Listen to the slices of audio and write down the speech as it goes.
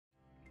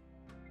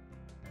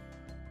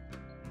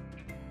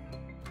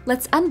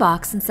Let's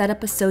unbox and set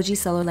up a Soji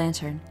solar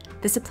lantern.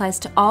 This applies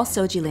to all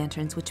Soji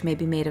lanterns, which may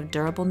be made of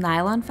durable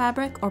nylon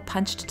fabric or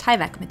punched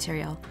Tyvek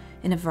material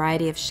in a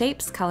variety of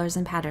shapes, colors,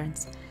 and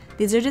patterns.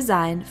 These are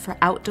designed for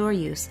outdoor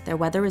use. They're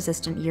weather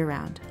resistant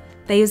year-round.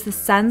 They use the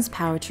sun's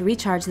power to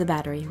recharge the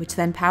battery, which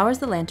then powers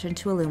the lantern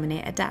to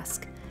illuminate at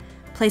dusk.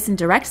 Place in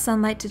direct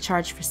sunlight to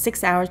charge for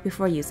 6 hours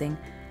before using.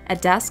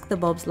 At dusk, the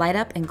bulbs light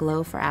up and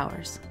glow for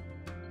hours.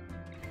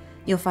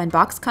 You'll find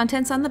box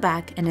contents on the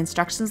back and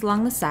instructions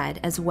along the side,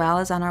 as well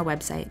as on our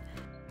website.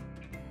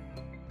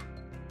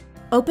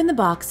 Open the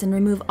box and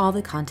remove all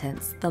the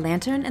contents, the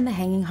lantern and the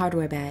hanging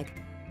hardware bag.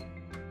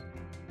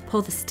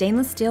 Pull the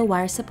stainless steel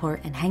wire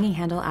support and hanging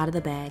handle out of the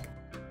bag.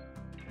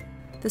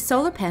 The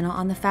solar panel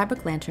on the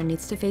fabric lantern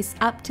needs to face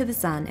up to the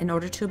sun in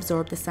order to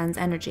absorb the sun's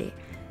energy.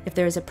 If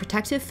there is a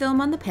protective film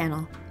on the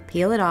panel,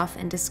 peel it off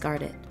and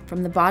discard it.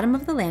 From the bottom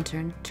of the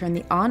lantern, turn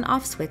the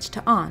on-off switch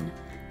to on.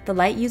 The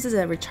light uses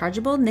a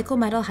rechargeable nickel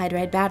metal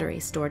hydride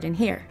battery stored in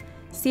here.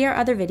 See our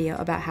other video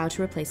about how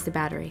to replace the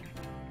battery.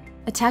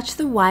 Attach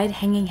the wide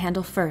hanging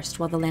handle first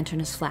while the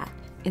lantern is flat.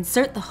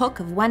 Insert the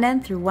hook of one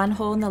end through one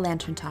hole in the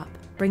lantern top.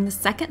 Bring the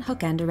second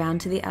hook end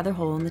around to the other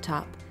hole in the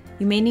top.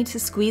 You may need to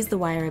squeeze the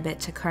wire a bit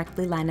to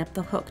correctly line up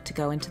the hook to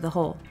go into the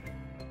hole.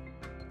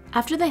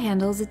 After the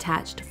handle is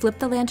attached, flip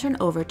the lantern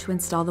over to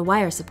install the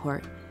wire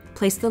support.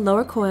 Place the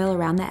lower coil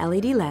around the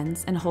LED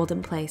lens and hold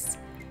in place.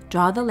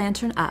 Draw the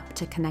lantern up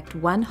to connect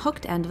one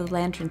hooked end of the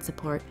lantern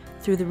support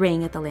through the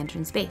ring at the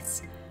lantern's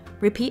base.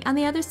 Repeat on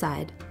the other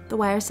side. The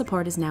wire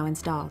support is now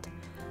installed.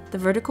 The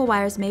vertical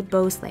wires may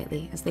bow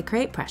slightly as they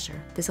create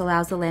pressure. This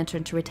allows the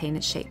lantern to retain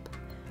its shape.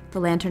 The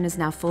lantern is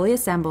now fully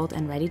assembled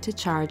and ready to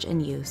charge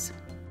and use.